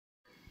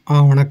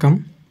வணக்கம்.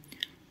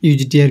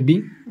 யூஜிடிஆர்பி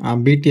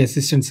பிடி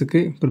அசிஸ்டன்ஸுக்கு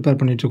ப்ரிப்பேர்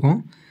பண்ணிகிட்ருக்கோம்.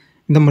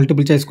 இந்த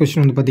மல்டிபிள் சாய்ஸ்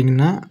கொஸ்டின் வந்து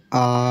பார்த்திங்கன்னா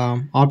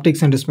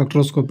ஆப்டிக்ஸ் அண்ட்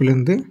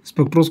ஸ்பெக்ட்ரோஸ்கோப்பிலேருந்து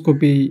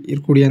ஸ்பெக்ட்ரோஸ்கோப்பி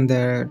இருக்கக்கூடிய அந்த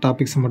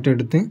டாபிக்ஸை மட்டும்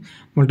எடுத்து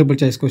மல்டிபிள்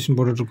சாய்ஸ் கொஸ்டின்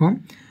போட்டுட்ருக்கோம்.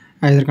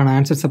 இதற்கான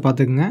ஆன்சர்ஸை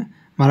பார்த்துக்குங்க.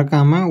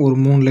 மறக்காமல் ஒரு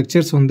 3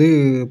 லெக்சர்ஸ் வந்து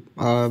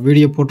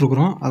வீடியோ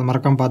போட்டிருக்குறோம். அதை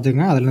மறக்காமல்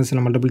பார்த்துக்குங்க. அதில்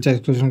சில மல்டிபிள்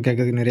சாய்ஸ் கொஸ்டின்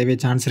கேட்கறதுக்கு நிறையவே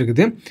சான்ஸ்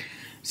இருக்குது.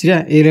 சரியா,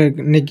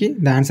 இதில் இன்றைக்கி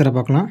இந்த ஆன்சரை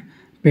பார்க்கலாம்.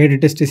 பெய்டு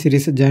டெஸ்ட்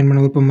சீரிஸ் ஜாயின்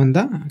பண்ண விருப்பம்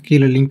வந்தால்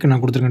கீழே லிங்க் நான்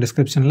கொடுத்துருக்கேன்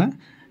டிஸ்கிரிப்ஷனில்,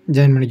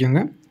 ஜாயின்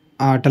பண்ணிக்கோங்க.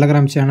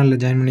 டெலகிராம் சேனலில்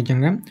ஜாயின்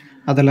பண்ணிக்கோங்க.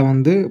 அதில்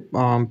வந்து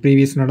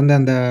ப்ரீவியஸ் நடந்த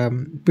அந்த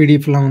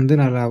பிடிஎஃப்லாம் வந்து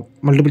நான்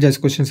மல்டிபிள் சாய்ஸ்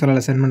கொஸ்டின்ஸ்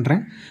எல்லாம் சென்ட்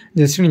பண்ணுறேன்.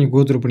 ஜஸ்ட்டு நீங்கள்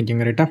கோ த்ரூ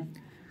பண்ணிக்கோங்க. ரைட்டா,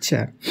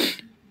 சரி.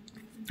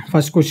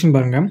 ஃபஸ்ட் கொஸ்டின்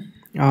பாருங்கள்,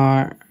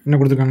 என்ன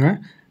கொடுத்துருக்காங்க.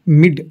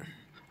 Mid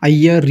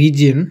IR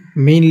region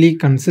mainly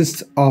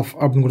consist of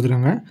அப்படின்னு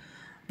கொடுத்துருக்காங்க.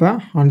 இப்போ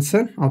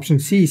answer option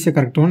C is a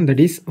correct one.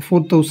 That is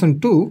 4000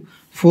 to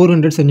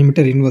 400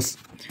 centimetre inverse.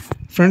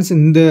 Friends,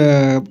 இந்த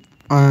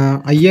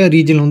ஐஆர்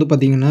ரீஜனில் வந்து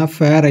பார்த்திங்கன்னா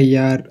fair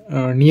IR,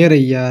 near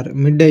IR,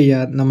 mid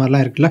IR இந்த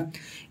மாதிரிலாம் இருக்குல்ல.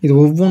 இது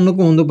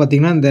ஒவ்வொன்றுக்கும் வந்து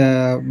பார்த்திங்கன்னா இந்த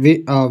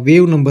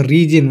வேவ் நம்பர்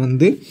ரீஜியன்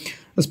வந்து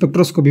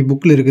ஸ்பெக்ட்ரோஸ்கோபி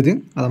புக்கில் இருக்குது.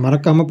 அதை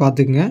மறக்காமல்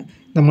பார்த்துக்குங்க.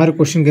 இந்த மாதிரி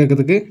கொஷின்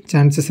கேட்கறதுக்கு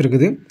சான்சஸ்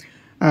இருக்குது.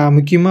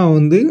 முக்கியமாக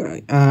வந்து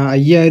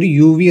ஐஆர்,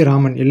 யூவி,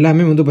 ராமன்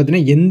எல்லாமே வந்து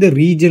பார்த்திங்கன்னா எந்த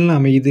ரீஜனில்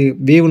அமையுது,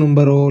 வேவ்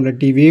நம்பரோ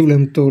இல்லாட்டி வேவ்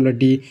லென்த்தோ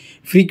இல்லாட்டி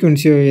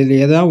ஃப்ரீக்குவென்சியோ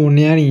இதில் ஏதாவது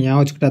ஒன்றையாக நீங்கள்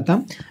ஞாபகம் வச்சுக்கிட்டா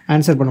தான்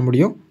ஆன்சர் பண்ண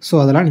முடியும். ஸோ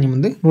அதெல்லாம் நீங்கள்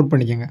வந்து நோட்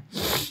பண்ணிக்கோங்க.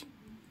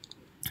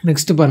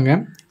 நெக்ஸ்ட்டு பாருங்கள்,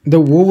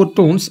 the over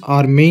don'ts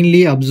are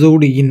mainly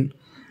observed in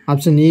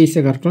option A is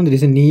a correct one. That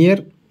is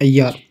near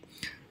IR.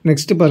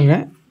 Next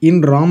பாருங்கள்,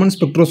 இன் Raman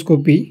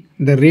spectroscopy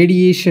the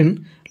radiation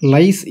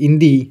lies in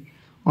the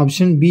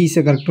option B is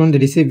a correct one.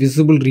 That is a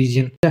visible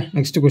region.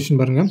 Next question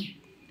பாருங்க.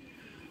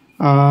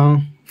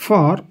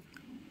 For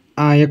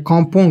a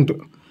compound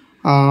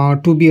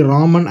to be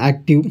Raman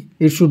active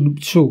it should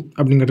show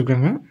அப்படிங்க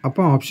இருக்காங்க.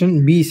 அப்போ option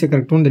B is a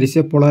correct one. That is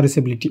a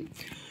polarizability.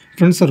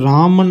 Friends,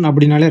 Raman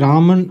அப்படின்னாலே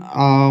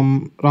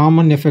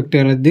Raman effect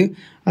அல்லது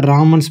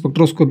Raman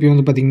spectroscopy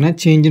வந்து பார்த்திங்கன்னா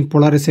change in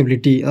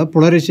போலரைசபிலிட்டி, அதாவது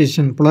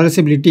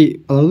போலரைசபிலிட்டி,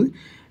 அதாவது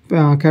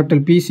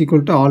capital P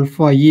equal to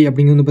alpha இ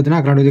அப்படிங்கிறது வந்து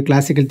பார்த்தீங்கன்னா அதோட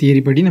கிளாசிக்கல்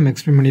தியரி படி நம்ம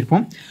எக்ஸ்பிளைன்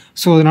பண்ணியிருப்போம்.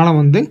 ஸோ அதனால்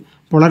வந்து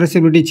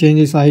போலரைசபிலிட்டி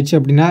சேஞ்சஸ் ஆயிடுச்சு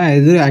அப்படின்னா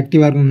எது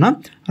ஆக்டிவாக இருக்கும்னா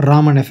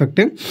ராமன்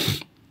எஃபெக்ட்டு.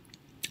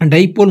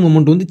 டைபோல்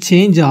மொமெண்ட் வந்து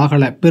சேஞ்ச்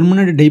ஆகலை,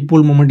 பெர்மனெண்ட்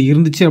டைபோல் மொமெண்ட்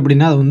இருந்துச்சு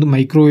அப்படின்னா அது வந்து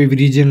மைக்ரோவேவ்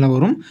ரீஜனில்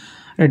வரும்.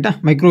 ரைட்டா,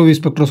 மைக்ரோவேவ்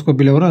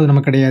ஸ்பெக்ட்ரோஸ்கோப்பியில் வரும். அது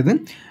நமக்கு கிடையாது.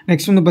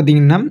 நெக்ஸ்ட் வந்து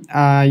பார்த்திங்கன்னா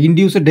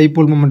இன்டியூஸ்ட்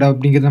டைபோல் மொமெண்ட்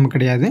அப்படிங்கிறது நமக்கு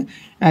கிடையாது.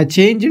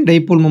 சேஞ்ச் இன்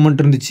டைபோல்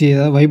மொமெண்ட் இருந்துச்சு,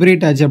 அதாவது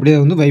வைப்ரேட் ஆச்சு, அப்படியே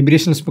வந்து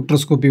வைப்ரேஷனல்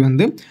ஸ்பெக்ட்ரோஸ்கோப்பி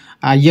வந்து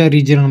ஐஆர்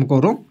ரீஜன் நமக்கு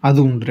வரும். அது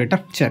உண்டு. ரைட்டா,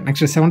 சரி.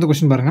 நெக்ஸ்ட் 7th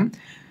கொஸ்டின் பாருங்கள்.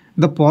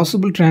 த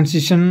possible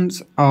transitions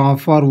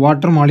for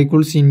water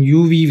molecules in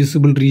UV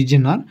visible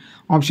region R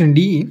option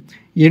D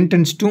n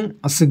tends to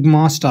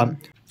sigma star.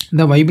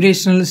 The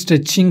vibrational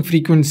stretching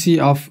frequency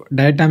of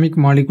diatomic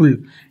molecule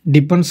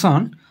depends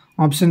on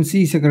option C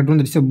is correct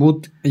வந்து it's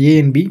both A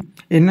and B.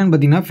 என்னென்னு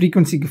பார்த்தீங்கன்னா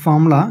ஃப்ரீக்வன்சிக்கு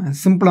formula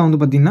சிம்பிளாக வந்து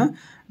பார்த்திங்கன்னா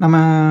நம்ம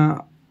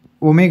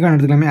ஒமேகான்னு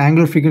எடுத்துக்கலாமே.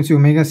 Angular frequency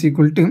omega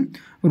equal to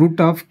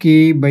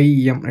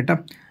 √k/m. ரைட்டா,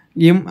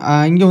 M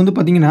இங்கே வந்து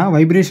பார்த்திங்கன்னா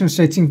vibration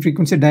stretching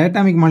frequency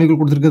diatomic molecule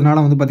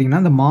கொடுத்துருக்கிறதுனால வந்து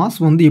பார்த்திங்கன்னா அந்த மாஸ்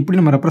வந்து எப்படி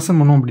நம்ம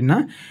ரெப்ரசென்ட் பண்ணுவோம் அப்படின்னா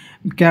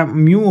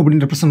மியூ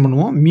அப்படின்னு ரெப்ரசென்ட்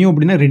பண்ணுவோம். மியூ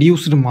அப்படின்னா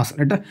ரெடியூஸ்டு மாஸ்.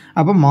 ரைட்டா,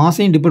 அப்போ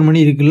மாஸையும் டிபெண்ட்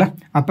பண்ணி இருக்குல்ல.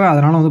 அப்போ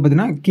அதனால் வந்து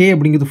பார்த்திங்கன்னா கே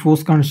அப்படிங்கிறது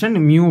ஃபோர்ஸ் கான்ஸ்டன்ட்,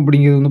 மியூ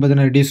அப்படிங்கிறது வந்து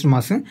பார்த்திங்கன்னா ரெடியூஸ்டு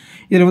மாஸ்.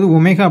 இதில் வந்து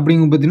ஒமேகா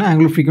அப்படிங்கிறது பார்த்திங்கன்னா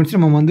ஆங்குலர் ஃப்ரீக்வன்சி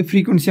நம்ம வந்து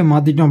ஃப்ரீக்வன்சியாக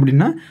மாற்றிட்டோம்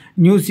அப்படின்னா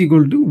நியூஸ்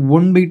ஈக்குவல் டு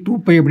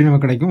 1/2π அப்படின்னு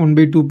நமக்கு கிடைக்கும்.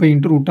 1/2π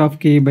 ×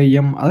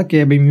 √k/m, அதாவது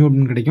k/μ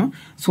அப்படின்னு கிடைக்கும்.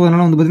 ஸோ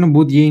அதனால் வந்து பார்த்திங்கன்னா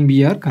both A and B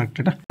R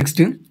கரெக்டாக.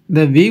 Next,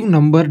 the wave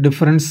number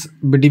difference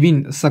between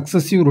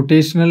successive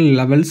rotational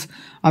levels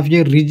of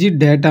a rigid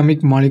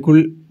diatomic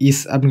molecule is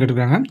அப்படின்னு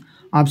கேட்டிருக்காங்க.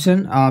 Option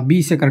B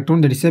is a correct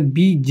one. That is a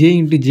Bj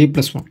 ×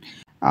 j+1.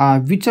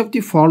 Which of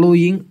the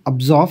following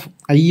absorb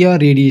IR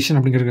radiation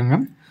அப்படின்னு கேட்டிருக்காங்க.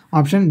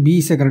 Option B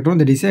is a correct one.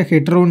 That is a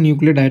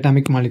heteronuclear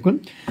diatomic molecule.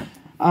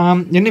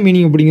 என்ன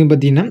meaning அப்படிங்கிறது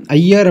பார்த்தீங்கன்னா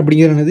IR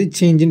அப்படிங்கிறது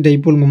change in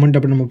dipole moment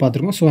அப்படின்னு நம்ம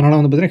பார்த்துருக்கோம். So அதனால்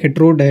வந்து பார்த்திங்கன்னா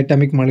ஹெட்ரோ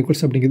டயட்டாமிக்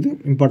மாலிகூல்ஸ் அப்படிங்கிறது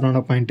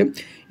இம்பார்ட்டண்டான பாயிண்ட்டு.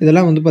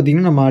 இதெல்லாம் வந்து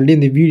பார்த்திங்கன்னா நம்ம ஆல்ரெடி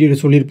இந்த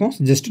வீடியோவில் சொல்லியிருப்போம்.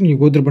 ஜஸ்ட்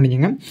நீங்கள் கோத்ரூ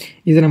பண்ணிக்கோங்க.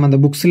 இது நம்ம அந்த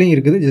புக்ஸ்லேயும்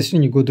இருக்குது. ஜஸ்ட்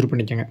நீங்கள் கோத்ரூ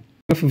பண்ணிக்கோங்க.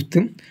 5th,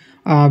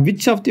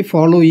 which of the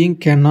following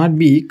cannot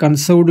be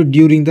conserved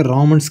during the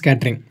Raman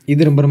scattering?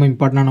 இது ரொம்ப ரொம்ப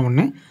இம்பார்ட்டண்டான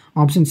ஒன்று.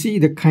 ஆப்ஷன் சி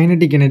இது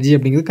கைனடிக் எனர்ஜி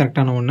அப்படிங்கிறது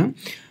கரெக்டான ஒன்று.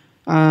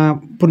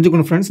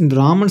 புரிஞ்சுக்கணும் ஃப்ரெண்ட்ஸ், இந்த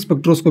ராமன்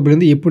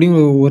ஸ்பெக்ட்ரோஸ்கோப்பிலேருந்து எப்படியும்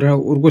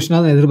ஒரு கொஸ்டினாக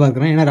தான்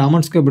எதிர்பார்க்குறேன். ஏன்னா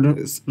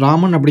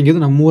ராமன்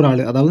அப்படிங்கிறது நம்ம ஊர்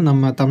ஆள், அதாவது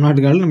நம்ம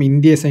தமிழ்நாட்டுக்காரர்கள், நம்ம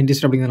இந்திய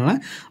சயின்டிஸ்ட் அப்படிங்கிறதுனால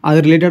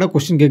அது ரிலேட்டடாக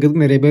கொஸ்டின்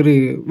கேட்கறதுக்கு நிறைய பேர்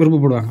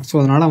விருப்பப்படுவாங்க. ஸோ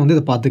அதனால் வந்து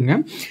இதை பார்த்துங்க.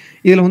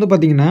 இதில் வந்து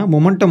பார்த்திங்கன்னா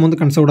மொமெண்டம் வந்து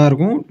கன்சர்வ்டாக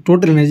இருக்கும்,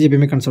 டோட்டல் எனர்ஜி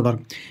எப்பயுமே கன்சர்வ்டாக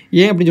இருக்கும்.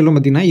 ஏன் அப்படின்னு சொல்ல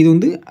பார்த்திங்கன்னா இது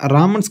வந்து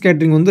ராமன்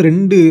ஸ்கேட்ரிங்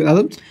வந்து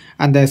அதாவது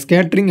அந்த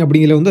ஸ்கேட்ரிங்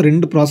அப்படிங்கிற வந்து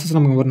 2 ப்ராசஸ்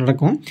நமக்கு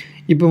நடக்கும்.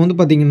 இப்போ வந்து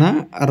பார்த்திங்கன்னா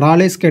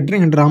ராலே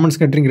ஸ்கேட்டரிங் அண்ட் ராமன்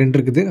ஸ்கேட்டரிங் 2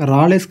 இருக்குது.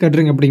 ராலே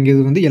ஸ்கேட்டரிங்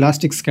அப்படிங்கிறது வந்து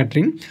எலாஸ்டிக்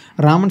ஸ்கேட்டரிங்,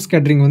 ராமன்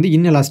ஸ்கேட்டரிங் வந்து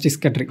இன்எலாஸ்டிக்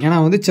ஸ்கேட்டரிங். ஏன்னா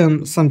வந்து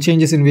some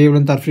changes in wave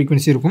length R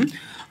frequency இருக்கும்.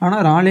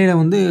 ஆனால் ராலேயில்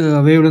வந்து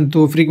வேவ்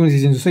லென்த்தோ ஃப்ரீக்வன்சி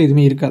சேஞ்சஸோ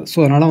எதுவுமே இருக்காது. ஸோ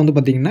அதனால் வந்து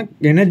பார்த்திங்கன்னா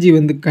எனர்ஜி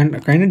வந்து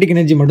கைனடிக்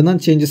எனர்ஜி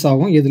மட்டும்தான் சேஞ்சஸ்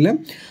ஆகும் இதில்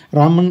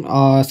ராமன்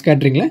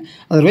ஸ்கேட்டரிங்கில்.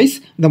 அதர்வைஸ்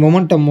இந்த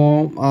மொமெண்டமோ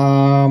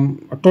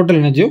டோட்டல்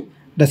எனர்ஜியோ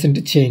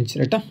டசன்ட் சேஞ்ச்.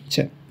 ரைட்டா?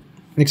 சரி,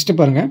 நெக்ஸ்ட்டு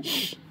பாருங்கள்.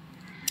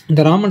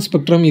 The Raman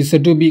spectrum is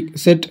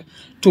said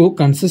to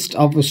consist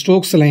of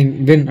Stokes line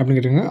when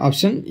அப்படிங்கிறதுங்க.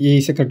 Option A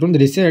is correct one.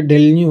 That is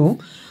del nu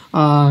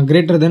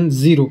greater than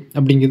 0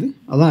 அப்படிங்கிறது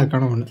அதான்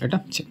இருக்கான ஒன்று. ரைட்டா?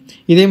 சரி,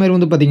 இதே மாதிரி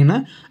வந்து பார்த்திங்கன்னா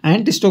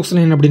ஆன்டி ஸ்டோக்ஸ்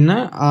லைன் அப்படின்னா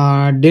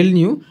del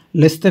nu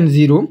less than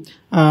 0.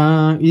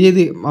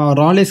 இது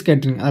ராலே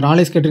ஸ்கேட்டரிங்.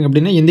 ராலே ஸ்கேட்டரிங்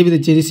அப்படின்னா எந்தவித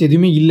சேஞ்சஸ்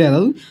எதுவுமே இல்லை.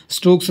 அதாவது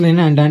Stokes line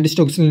and anti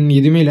Stokes line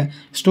எதுவுமே இல்லை.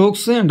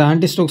 Stokes and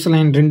anti Stokes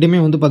line ரெண்டுமே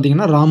வந்து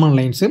பார்த்திங்கன்னா ராமன்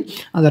லைன்ஸு.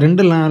 அந்த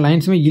 2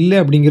 லைன்ஸுமே இல்லை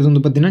அப்படிங்கிறது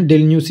வந்து பார்த்திங்கன்னா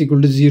del nu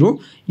equal to 0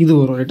 இது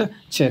வரும். ரைட்டா?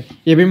 சரி,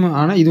 எப்பயுமே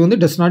ஆனால் இது வந்து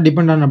டஸ் நாட்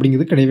டிபெண்ட் ஆன்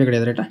அப்படிங்கிறது கிடையவே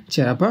கிடையாது. ரைட்டா?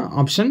 சரி, அப்போ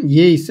option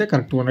A is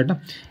correct one. ரைட்டா?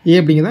 ஏ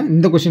அப்படிங்கிறத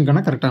இந்த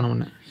கொஸ்டினுக்கான கரெக்டான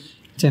ஒன்று.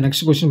 சரி,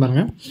 நெக்ஸ்ட் கொஸ்டின்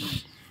பாருங்கள்.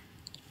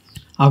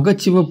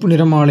 அகச்சிவப்பு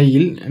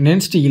நிறமாலையில்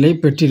நென்ஸ்ட் இலை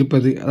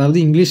பெற்றிருப்பது. அதாவது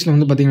இங்கிலீஷில்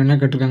வந்து பார்த்திங்கன்னா என்ன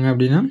கேட்டிருக்காங்க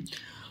அப்படின்னா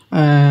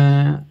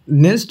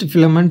நென்ஸ்ட்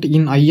ஃபிலமெண்ட்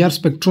இன் ஐஆர்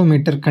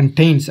ஸ்பெக்ட்ரோமீட்டர்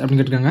கண்டெய்ன்ஸ்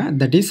அப்படின்னு கேட்டிருக்காங்க.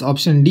 That is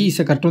option D is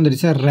correct one. That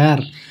is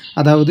rare.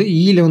 அதாவது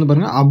ஈயில் வந்து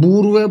பாருங்கள்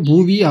அபூர்வ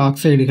பூவி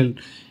ஆக்சைடுகள்.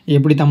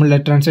 எப்படி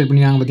தமிழில் ட்ரான்ஸ்லேட்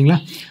பண்ணிக்காங்க பார்த்தீங்களா?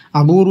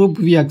 அபூர்வ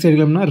புவி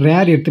ஆக்சைடுகள்னா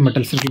ரேர் எர்த்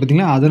மெட்டல்ஸ் இருக்குது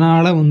பார்த்தீங்களா?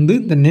 அதனால் வந்து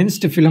இந்த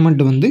நென்ஸ்ட்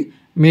ஃபிலமெண்ட் வந்து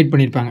மேட்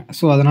பண்ணியிருப்பாங்க.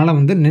 ஸோ அதனால்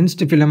வந்து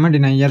நென்ஸ்ட் ஃபிலமெண்ட்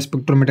இன் IR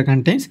spectrometer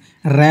contains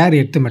rare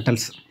earth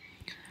metals.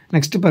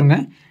 Next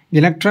பாருங்கள்.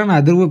 எலக்ட்ரான்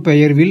அதிர்வு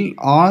பெயர்வில்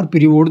ஆர்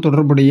பிரிவோடு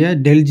தொடர்புடைய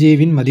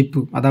டெல்ஜேவின்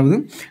மதிப்பு. அதாவது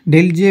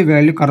டெல்ஜே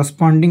value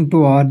corresponding to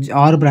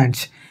R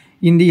branch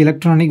in the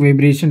electronic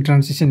vibration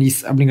transition is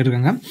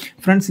அப்படிங்கிறதுக்காங்க.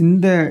 Friends,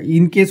 இந்த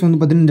இன்கேஸ் வந்து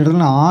பார்த்தீங்கன்னா இந்த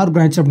இடத்துல ஆர்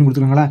பிரான்ச் அப்படின்னு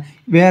கொடுத்துருக்காங்களா,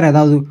 வேறு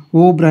ஏதாவது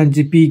ஓ பிரான்ச்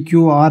பி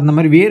கியூ ஆர் இந்த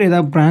மாதிரி வேறு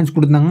ஏதாவது பிரான்ச்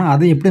கொடுத்தாங்கன்னா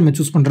அதை எப்படி நம்ம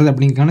சூஸ் பண்ணுறது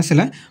அப்படிங்கிறதுக்கான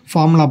சில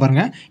ஃபார்முலா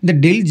பாருங்கள். இந்த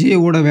டெல்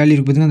ஜேவோட வேல்யூ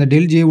இருக்குது பார்த்தீங்கன்னா, அந்த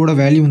டெல் ஜேவோட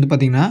வேல்யூ வந்து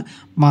பார்த்திங்கன்னா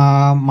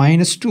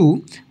 -2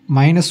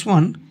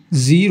 -1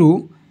 0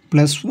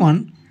 +1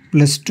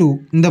 +2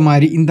 இந்த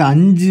மாதிரி இந்த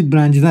 5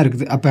 பிரான்ச் தான்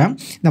இருக்குது. அப்போ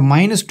இந்த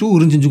 -2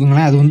 இருந்துச்சு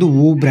வச்சுக்கோங்களேன், அது வந்து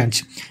ஓ பிரான்ச்.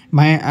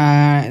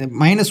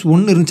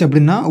 -1 இருந்துச்சு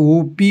அப்படின்னா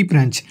ஓபி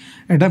பிரான்ச்.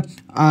 ரைட்டா?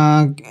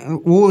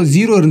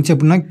 O0 இருந்துச்சு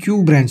அப்படின்னா கியூ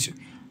பிரான்ச்.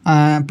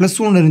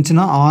 +1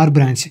 இருந்துச்சுன்னா ஆர்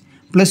பிரான்ச்.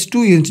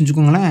 +2 இருந்துச்சுன்னு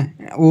வச்சுக்கோங்களேன்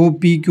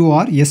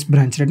OPQR எஸ்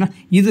பிரான்ச். ரைட்டா?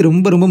 இது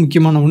ரொம்ப ரொம்ப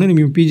முக்கியமான ஒன்று.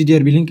 நீங்கள்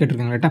PGDRBலையும்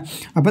கேட்டிருக்காங்க. ரைட்டா?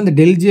 அப்போ இந்த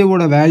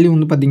டெல்ஜேவோட வேல்யூ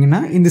வந்து பார்த்திங்கன்னா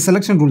இந்த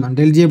செலெக்ஷன் ரூல் தான்.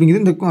 டெல்ஜே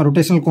அப்படிங்கிறது இந்த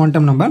ரொட்டேஷனல்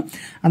குவாண்டம் நம்பர்.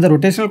 அந்த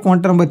ரொட்டேஷனல்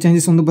குவாண்டம் நம்பர்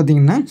சேஞ்சஸ் வந்து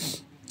பார்த்திங்கன்னா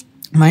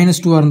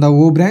 -2 இருந்தால்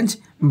ஓ பிரான்ச்,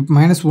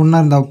 -1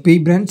 இருந்தால் பி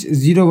பிரான்ச்,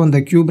 0 அந்த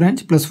கியூ பிரான்ச்,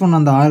 +1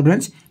 அந்த ஆர்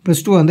பிரான்ச்,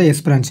 +2 அந்த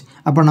எஸ் பிரான்ச்.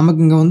 அப்போ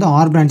நமக்கு இங்கே வந்து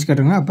ஆர் பிரான்ச்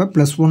கேட்டுருங்க. அப்போ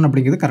 +1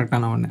 அப்படிங்கிறது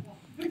கரெக்டான ஒன்று.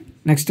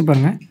 நெக்ஸ்ட்டு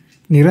பாருங்கள்.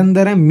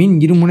 நிரந்தர மின்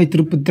இருமுனை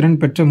திருப்புத்திறன்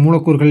பெற்ற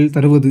மூலக்கூறுகள்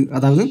தருவது.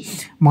 அதாவது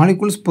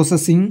molecules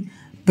possessing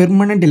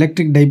permanent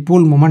electric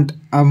dipole moment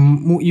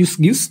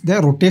gives the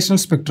rotational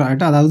spectra.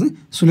 ரைட்டா? அதாவது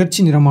சுழற்சி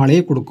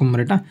நிறமாலையை கொடுக்கும்.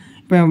 ரைட்டா?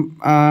 இப்போ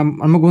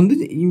நமக்கு வந்து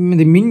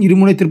இந்த மின்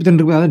இருமுனை திருப்புத்திறன்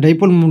இருக்குது, அதாவது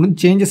டைபோல் மொமெண்ட்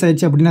சேஞ்சஸ்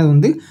ஆயிடுச்சு அப்படின்னா அது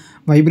வந்து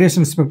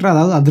வைப்ரேஷன் ஸ்பெக்ட்ரா,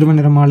 அதாவது அதிர்வெண்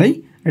நிறமாலை.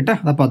 ரைட்டா?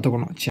 அதை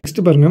பார்த்துக்கணும்.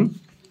 நெக்ஸ்ட்டு பாருங்கள்.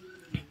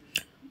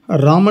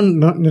 ராமன்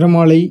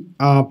நிறமாலை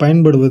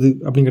பயன்படுவது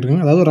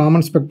அப்படிங்கிறது. அதாவது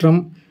Raman spectrum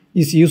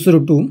is used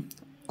to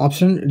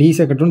option D is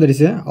correct one. That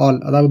is all.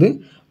 அதாவது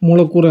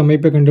மூலக்கூறு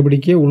அமைப்பை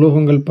கண்டுபிடிக்க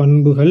உலோகங்கள்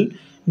பண்புகள்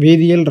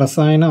வேதியியல்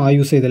ரசாயன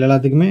ஆய்வு செய்தல்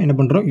எல்லாத்துக்குமே என்ன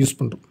பண்ணுறோம், யூஸ்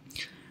பண்ணுறோம்.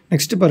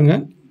 நெக்ஸ்ட்டு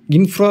பாருங்கள்.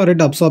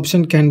 Infrared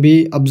absorption can be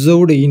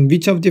observed in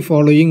which of the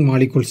following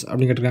molecules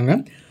அப்படின்னு கேட்டிருக்காங்க.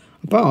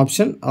 அப்போ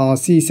option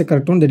C is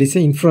correct one. That is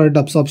infrared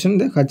absorption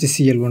இந்த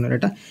HCl1.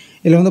 ரைட்டா?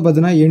 இதில் வந்து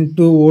பார்த்தீங்கன்னா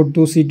N2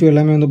 O2 C2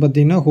 எல்லாமே வந்து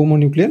பார்த்திங்கன்னா ஹோமோ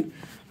நியூக்ளியர்.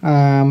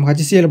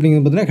 HCl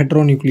அப்படிங்கிறது பார்த்தீங்கன்னா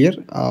ஹெட்ரோ நியூக்ளியர்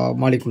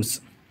மாலிகூல்ஸ்.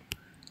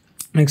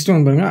 நெக்ஸ்ட்டு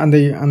வந்து பாருங்கள்.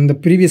 அந்த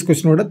ப்ரீவியஸ்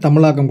கொஸ்டினோட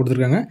தமிழாக்கம்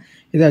கொடுத்துருக்காங்க.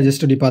 இதை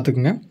அட்ஜஸ்ட் பண்ணி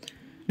பார்த்துக்குங்க.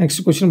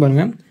 நெக்ஸ்ட் கொஸ்டின்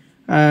பாருங்கள்.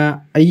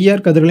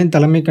 ஐஆர் கதிர்களின்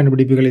தலைமை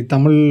கண்டுபிடிப்புகள்.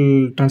 தமிழ்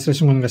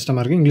ட்ரான்ஸ்லேஷன் கொஞ்சம்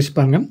கஷ்டமாக இருக்குது. இங்கிலீஷ்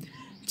பாருங்கள்.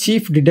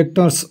 Chief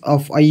detectors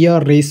of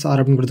IR race R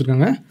அப்படின்னு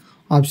கொடுத்துருக்காங்க.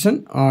 Option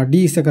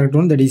D is correct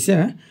one. That is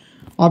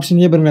option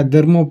A பாருங்கள்.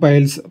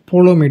 தெர்மோபைல்ஸ்,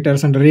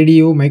 போலோமீட்டர்ஸ் அண்ட்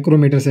ரேடியோ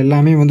மைக்ரோமீட்டர்ஸ்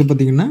எல்லாமே வந்து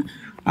பார்த்திங்கன்னா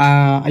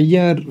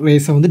ஐஆர்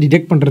ரேஸை வந்து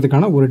டிடெக்ட்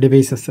பண்ணுறதுக்கான ஒரு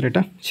டிவைசஸ்.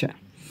 ரைட்டா? சரி.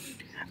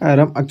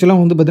 ஆக்சுவலாக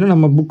வந்து பார்த்திங்கன்னா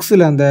நம்ம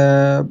புக்ஸில் அந்த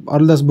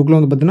அருள்தாஸ் புக்கில்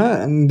வந்து பார்த்திங்கன்னா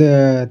இந்த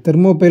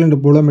தெர்மோபைல் அண்ட்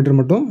போலோமீட்டர்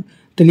மட்டும்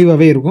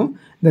தெளிவாகவே இருக்கும்.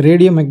 இந்த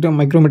ரேடியோ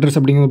மைக்ரோமீட்டர்ஸ்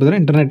அப்படிங்கிறது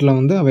பார்த்திங்கன்னா இன்டர்நெட்டில்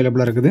வந்து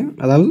அவைலபிளாக இருக்குது,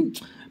 அதாவது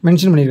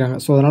மென்ஷன் பண்ணியிருக்காங்க.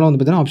 ஸோ அதனால் வந்து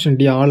பார்த்திங்கன்னா ஆப்ஷன்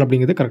டி ஆல்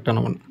அப்படிங்கிறது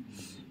கரெக்டான ஒன்று.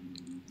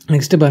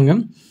 நெக்ஸ்ட்டு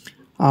பாருங்கள்.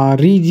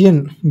 Region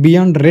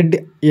beyond red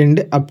end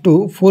up to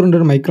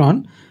 400 micron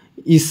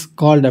is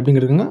called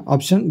அப்படிங்கிறதுங்க.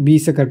 Option B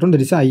is correct one.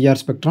 That is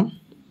IR spectrum.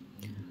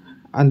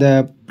 அந்த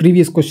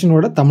ப்ரீவியஸ்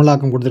கொஸ்டினோட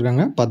தமிழாக்கம்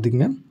கொடுத்துருக்காங்க,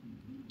 பார்த்துக்குங்க.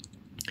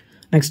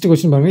 நெக்ஸ்ட்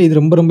கொஸ்டின் பாருங்கள். இது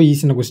ரொம்ப ரொம்ப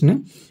ஈஸியான கொஸ்டின்.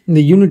 இந்த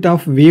யூனிட்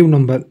ஆஃப் வேவ்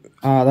நம்பர்,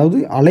 அதாவது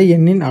அலை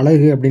எண்ணின்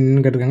அலகு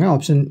அப்படின்னு கேட்டிருக்காங்க.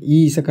 Option E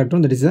is correct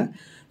one. That is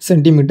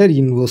centimetre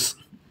inverse.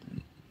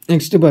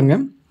 Next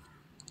பாருங்கள்.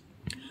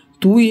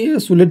 தூய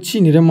சுழற்சி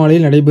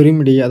நிறமாலையில் நடைபெறும்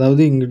இடையே,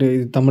 அதாவது இங்கிட்ட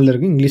இது தமிழில்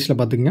இருக்குது, இங்கிலீஷில்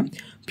பார்த்துக்குங்க.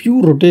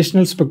 Pure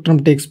rotational spectrum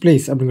takes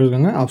place அப்படின்னு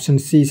இருக்காங்க. Option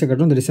C is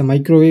correct. That is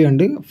microwave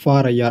and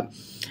for IR.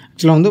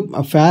 ஆக்சுவலாக வந்து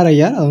ஃபேர்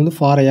ஐஆர், அது வந்து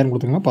ஃபார் ஐஆர்னு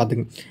கொடுத்துருங்க,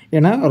 பார்த்துங்க.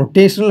 ஏன்னா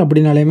ரொட்டேஷனல்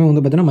அப்படின்னாலேயுமே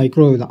வந்து பார்த்தீங்கன்னா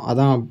மைக்ரோவேவ் தான்,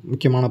 அதான்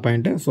முக்கியமான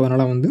பாயிண்ட்டு. ஸோ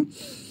அதனால் வந்து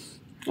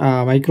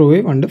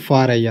microwave and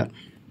for IR.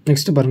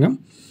 Next பாருங்கள்,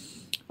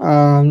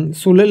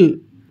 சுழல்.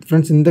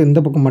 ஃப்ரெண்ட்ஸ் இந்த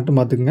பக்கம் மட்டும்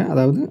பார்த்துக்குங்க.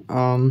 அதாவது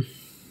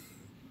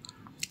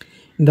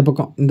இந்த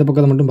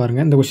பக்கத்தை மட்டும்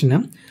பாருங்கள். இந்த கொஷினை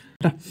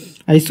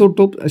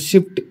isotope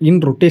shift in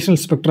rotational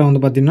spectra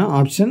வந்து பார்த்தீங்கன்னா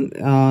option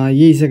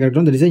A is correct.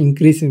 That is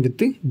increase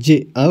with J,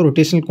 அதாவது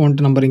ரொட்டேஷனல்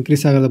குவான்ட் நம்பர்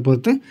இன்க்ரீஸ் ஆகிறத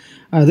பொறுத்து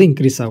அது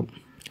இன்க்ரீஸ் ஆகும்.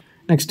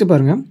 நெக்ஸ்ட்டு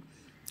பாருங்கள்,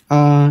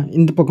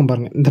 இந்த பக்கம்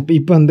பாருங்கள்.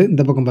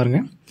 இந்த பக்கம்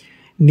பாருங்கள்,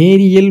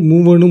 நேரியல்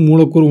மூவணு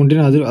மூலக்கூறு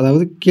ஒன்றின்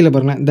அதாவது கீழே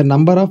பாருங்கள், இந்த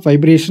number of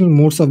vibrational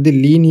modes of the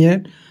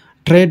linear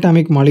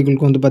ட்ரைஅட்டாமிக்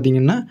மாலிகுலுக்கு வந்து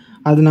பார்த்திங்கன்னா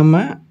அது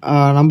நம்ம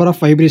நம்பர்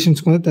ஆஃப்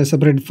வைப்ரேஷன்ஸ்க்கு வந்து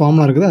செப்பரேட்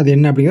ஃபார்முலா இருக்குது. அது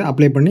என்ன அப்படிங்கிறது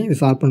அப்ளை பண்ணி இது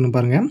சால்வ் பண்ணி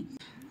பாருங்கள்.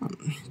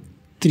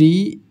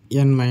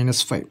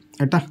 3n-5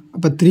 ரைட்டா.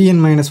 அப்போ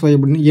 3n-5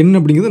 அப்படின்னு n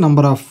அப்படிங்கிறது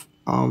நம்பர் ஆஃப்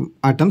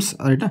ஆட்டம்ஸ்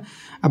ரைட்டா.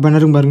 அப்போ என்ன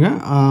இருக்கும் பாருங்கள்,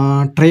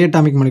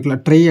 ட்ரைஅட்டாமிக் மாலிகுல்.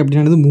 ட்ரை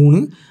அப்படின்றது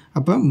 3,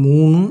 அப்போ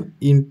 3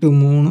 ×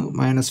 3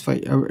 -5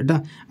 ரைட்டா.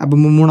 அப்போ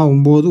 3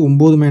 9,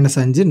 9 -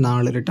 5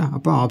 4 ரைட்டா.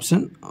 அப்போ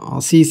option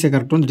C is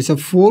correct. That is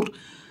 4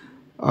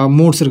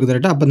 modes இருக்குது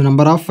ரைட்டா. அப்போ இந்த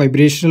number of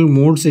vibrational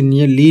modes in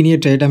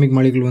linear ட்ரைஅட்டாமிக்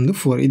molecule வந்து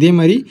 4. இதே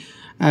மாதிரி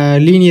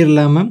லீனியர்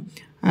இல்லாமல்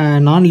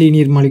நான்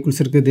லீனியர்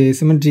மாலிகுல்ஸ் இருக்குது,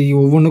 சிமெட்ரி,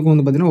 ஒவ்வொன்றுக்கும்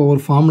வந்து பார்த்திங்கன்னா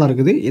ஒவ்வொரு ஃபார்முலா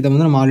இருக்குது. இதை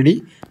வந்து நம்ம ஆல்ரெடி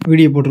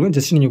வீடியோ போட்டிருக்கோம்,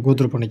 ஜஸ்ட் நீங்கள்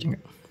கோத்ரூ பண்ணிக்கோங்க.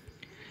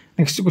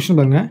 நெக்ஸ்ட் கொஸ்டின்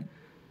பாருங்கள்,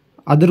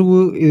 அதிர்வு.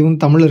 இது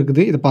வந்து தமிழில்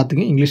இருக்குது, இதை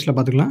பார்த்துங்க, இங்கிலீஷில்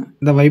பார்த்துக்கலாம்.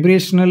 இந்த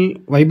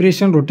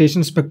vibration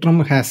rotation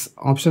spectrum has,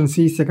 option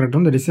C is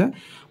correct. That is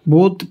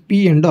both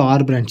B and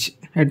R branch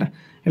ரைட்டா.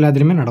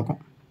 எல்லாத்துலேயுமே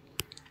நடக்கும்.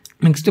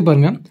 நெக்ஸ்ட்டு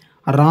பாருங்கள்,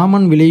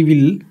 ராமன்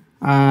விளைவில்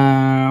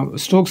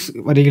ஸ்டோக்ஸ்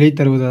வரிகளை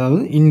தருவது,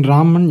 அதாவது இன்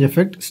Raman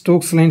effect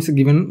Stokes lines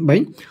given by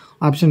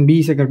option B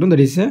is correct.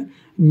 That is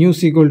news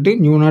equal to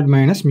μ0 -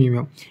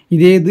 μ.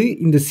 இதே இது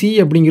இந்த சி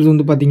அப்படிங்கிறது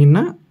வந்து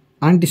பார்த்திங்கன்னா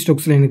ஆன்டி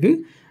ஸ்டோக்ஸ் லைனுக்கு,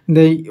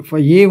 இந்த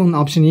ஏ வந்து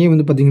ஆப்ஷன் ஏ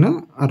வந்து பார்த்திங்கன்னா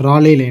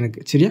ராலே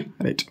லைனுக்கு. சரியா,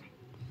 ரைட்.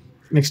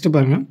 நெக்ஸ்ட்டு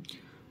பாருங்கள்,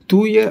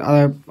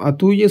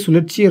 தூய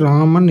சுழற்சி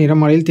ராமன்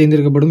நிறமாலையில்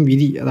தேர்ந்தெடுக்கப்படும்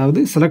விதி,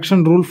 அதாவது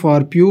selection rule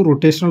for pure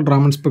rotational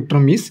Raman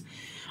spectrum is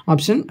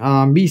option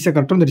B is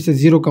correct. That is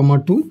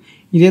 0,2.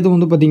 இதே இது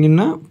வந்து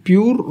பார்த்திங்கன்னா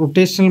பியூர்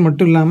ரொட்டேஷனல்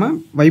மட்டும் இல்லாமல்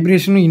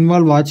வைப்ரேஷனும்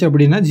இன்வால்வ் ஆச்சு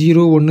அப்படின்னா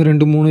 0, 1,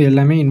 2, 3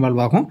 எல்லாமே இன்வால்வ்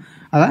ஆகும்.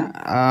 அதை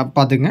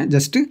பார்த்துங்க.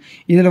 ஜஸ்ட்டு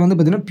இதில் வந்து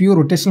பார்த்திங்கன்னா பியூர்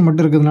ரொட்டேஷனல்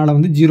மட்டும் இருக்கிறதுனால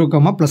வந்து 0,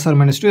 +or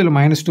 -2, இதில்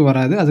 -2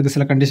 வராது. அதுக்கு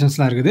சில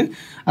கண்டிஷன்ஸ்லாம் இருக்குது,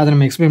 அதை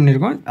நம்ம எக்ஸ்பிளைன்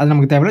பண்ணியிருக்கோம். அது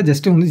நமக்கு தேவையில்ல,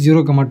 ஜஸ்ட்டு வந்து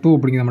 0,2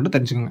 அப்படிங்கிறத மட்டும்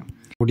தெரிஞ்சுக்கோங்க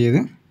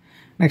கூடியது.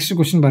 நெக்ஸ்ட்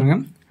கொஸ்டின்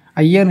பாருங்கள்,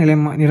 ஐஆர்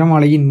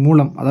நிறமாலையின்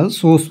மூலம், அதாவது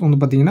சோர்ஸ் வந்து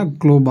பார்த்திங்கன்னா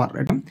க்ளோபார்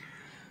ரைட்டா.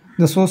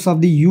 இந்த சோர்ஸ்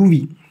ஆஃப் தி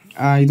யூவி,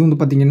 இது வந்து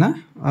பார்த்திங்கன்னா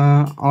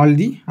ஆல்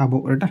தி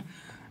அபோவ் ரைட்டா.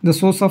 இந்த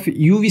சோர்ஸ் ஆஃப்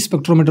யூவி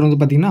ஸ்பெக்ட்ரோமீட்டர் வந்து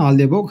பார்த்திங்கன்னா all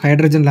the above.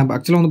 Hydrogen lamp,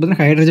 ஆக்சுவலாக வந்து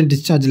பார்த்திங்கன்னா hydrogen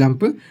discharge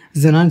lamp,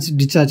 ஜெனான்ஸ்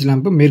discharge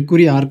lamp,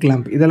 mercury arc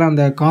lamp, இதெல்லாம்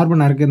அந்த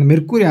கார்பன் ஆர்க், அந்த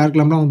மெர்க்குரி ஆர்க்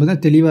லேம்ப்லாம் வந்து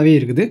பார்த்திங்கன்னா தெளிவாகவே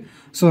இருக்குது.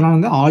 ஸோ அதனால்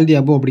வந்து ஆல் தி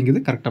அபோவ்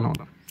அப்படிங்கிறது கரெக்டான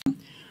ஒன்று.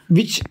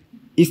 Which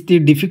is the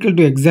difficult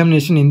to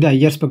examination இந்த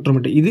ஐஆர்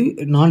ஸ்பெக்ட்ரோமீட்டர். இது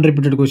நான்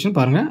ரிப்பீட்டட் கொஸ்டின்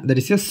பாருங்கள்.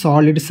 That is a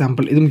solid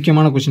sample. இது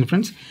முக்கியமான question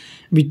friends.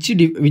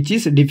 Which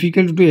is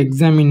difficult to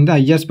examine the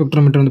IR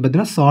spectrometer வந்து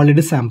பார்த்திங்கன்னா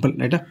சாலிட் சாம்பிள்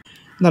ரைட்டா.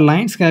 The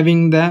lines having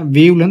the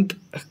wavelength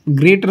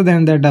greater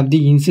than that of the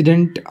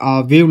incident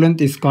wavelength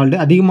is called,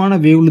 அதிகமான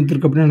wavelength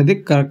இருக்குது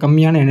அப்படின்னா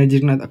கம்மியான energy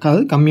இருக்குன்னு,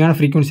 அதாவது கம்மியான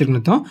ஃப்ரீக்வன்சி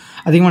இருக்குன்னு அர்த்தம்,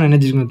 அதிகமான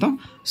எனர்ஜி இருக்குன்னு அர்த்தம்.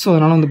 ஸோ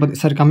அதனால்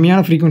வந்து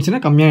கம்மியான ஃப்ரீக்வன்சினா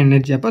கம்மியான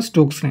எனர்ஜி, அப்போ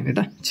ஸ்டோக்ஸ் லைன்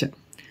ரைட்டா. சரி,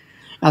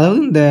 அதாவது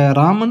இந்த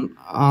ராமன்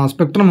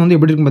ஸ்பெக்ட்ரம் வந்து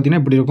எப்படி இருக்கும்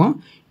பார்த்திங்கன்னா இப்படி இருக்கும்.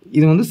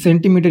 இது வந்து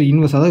சென்டிமீட்டர்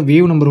இன்வர்ஸ், அதாவது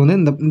வேவ் நம்பர் வந்து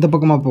இந்த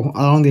பக்கமாக போகும்,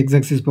 அதனால் வந்து எக்ஸ்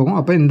ஆக்சிஸ் போகும்.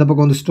 அப்போ இந்த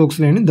பக்கம் வந்து ஸ்டோக்ஸ்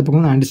லைன், இந்த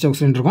பக்கம் வந்து ஆன்டி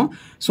ஸ்டோக்ஸ் லைன் இருக்கும்.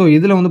 ஸோ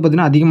இதில் வந்து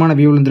பார்த்திங்கன்னா அதிகமான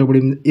வேவ் லென்த்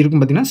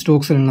இருக்கும் பார்த்திங்கன்னா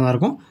ஸ்டோக்ஸ் லைனில் தான்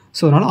இருக்கும்.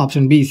 ஸோ அதனால்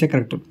option B is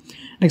correct.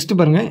 Next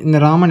பாருங்கள், இந்த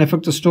ராமன்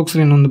எஃபெக்ட் ஸ்டோக்ஸ்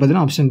லைன் வந்து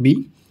பார்த்திங்கன்னா ஆப்ஷன் பி.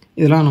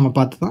 இதெல்லாம் நம்ம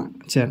பார்த்து தான்.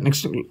 சரி,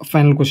 நெக்ஸ்ட்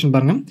ஃபைனல் கொஸ்டின்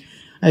பாருங்கள்.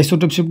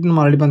 ஐசோடோப் ஷிஃப்ட்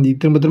நம்ம ஆல்ரெடி பண்ணி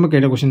திரும்ப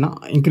கேட்ட கொஸ்டின் தான்,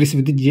 இன்க்ரீஸ்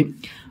வித் ஜே.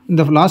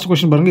 இந்த லாஸ்ட்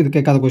கொஸ்டின் பாருங்கள், இது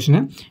கேட்காத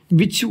question.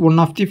 Which one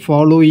of the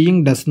following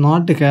does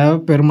not have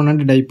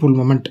permanent dipole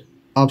moment.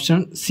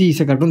 Option C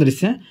is correct. That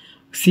is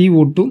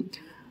CO2.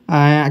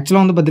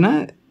 ஆக்சுவலாக வந்து பார்த்திங்கன்னா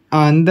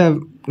இந்த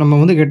நம்ம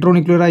வந்து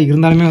ஹெட்ரோநியூக்ளியராக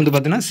இருந்தாலுமே வந்து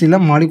பார்த்திங்கன்னா சில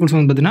மாலிகுல்ஸ்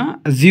வந்து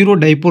பார்த்திங்கன்னா 0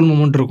 டைபோல்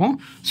மொமெண்ட் இருக்கும்.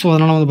 ஸோ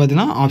அதனால் வந்து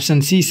பார்த்திங்கன்னா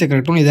ஆப்ஷன் சி இஸ்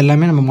கரெக்ட். இது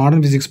எல்லாமே நம்ம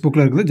மாடர்ன் ஃபிசிக்ஸ்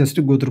புக்கில் இருக்குது,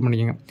 ஜஸ்ட்டு கோத்ரூ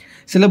பண்ணிக்கோங்க.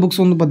 சில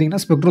புக்ஸ் வந்து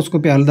பார்த்திங்கன்னா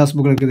ஸ்பெக்ட்ரோஸ்கோபி அல்தாஸ்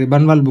புக் இருக்குது,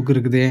 பன்வால் புக்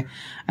இருக்குது.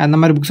 அந்த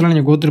மாதிரி புக்ஸ்லாம்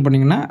நீங்கள் கோத்ரூ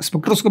பண்ணிங்கன்னா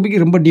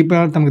ஸ்பெக்ட்ரோஸ்கோபிக்கு ரொம்ப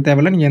டீப்பாக நமக்கு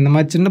தேவையில்லை, நீங்கள் இந்த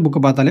மாதிரி சின்ன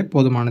புக்கை பார்த்தாலே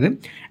போதுமானது.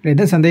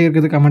 எதாவது சந்தேகம்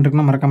இருக்குது கமெண்ட்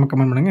இருக்குன்னா மறக்காமல்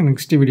கமெண்ட் பண்ணுங்கள்.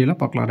 நெக்ஸ்ட்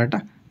வீடியோவில் பார்க்கலாம்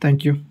ரைட்டா.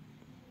 தேங்க்யூ.